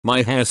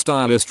My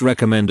hairstylist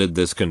recommended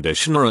this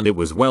conditioner and it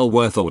was well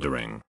worth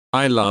ordering.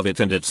 I love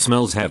it and it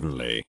smells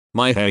heavenly.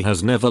 My hair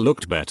has never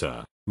looked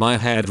better. My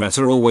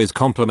hairdresser always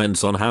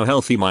compliments on how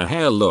healthy my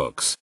hair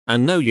looks.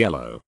 And no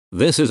yellow.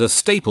 This is a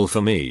staple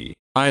for me.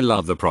 I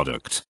love the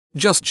product.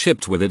 Just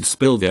shipped with it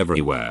spilled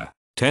everywhere.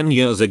 10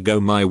 years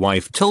ago my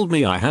wife told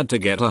me I had to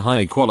get a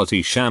high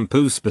quality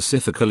shampoo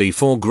specifically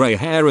for grey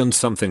hair and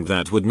something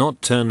that would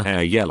not turn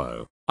hair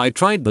yellow. I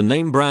tried the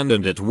name brand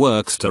and it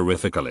works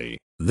terrifically.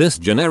 This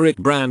generic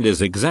brand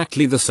is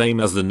exactly the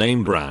same as the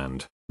name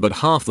brand, but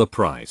half the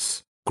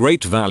price.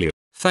 Great value.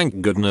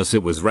 Thank goodness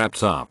it was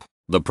wrapped up.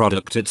 The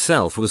product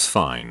itself was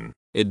fine.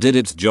 It did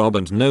its job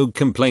and no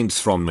complaints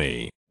from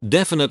me.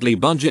 Definitely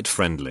budget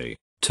friendly.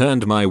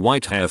 Turned my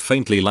white hair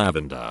faintly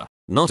lavender.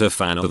 Not a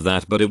fan of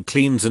that, but it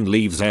cleans and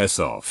leaves hair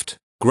soft.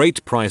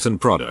 Great price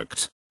and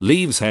product.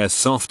 Leaves hair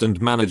soft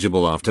and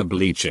manageable after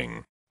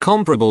bleaching.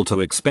 Comparable to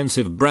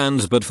expensive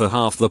brands but for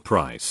half the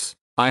price.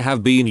 I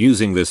have been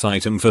using this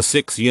item for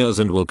 6 years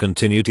and will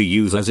continue to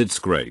use as it's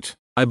great.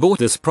 I bought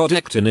this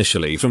product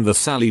initially from the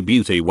Sally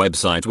Beauty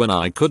website when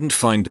I couldn't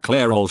find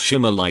Clairol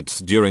Shimmer Lights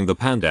during the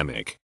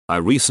pandemic. I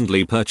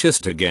recently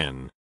purchased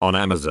again on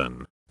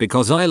Amazon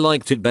because I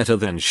liked it better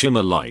than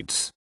Shimmer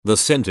Lights. The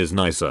scent is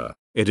nicer.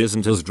 It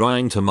isn't as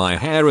drying to my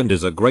hair and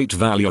is a great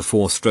value.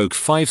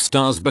 4/5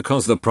 stars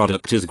because the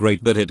product is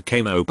great, but it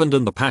came opened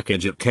and the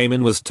package it came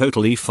in was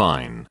totally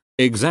fine.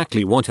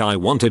 Exactly what I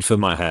wanted for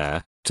my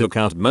hair. Took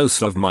out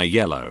most of my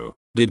yellow.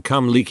 Did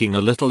come leaking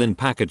a little in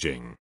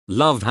packaging.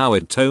 Loved how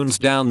it tones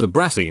down the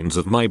brassiness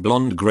of my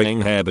blonde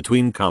graying hair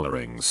between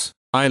colorings.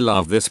 I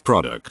love this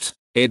product.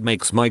 It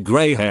makes my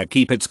gray hair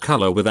keep its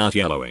color without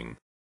yellowing.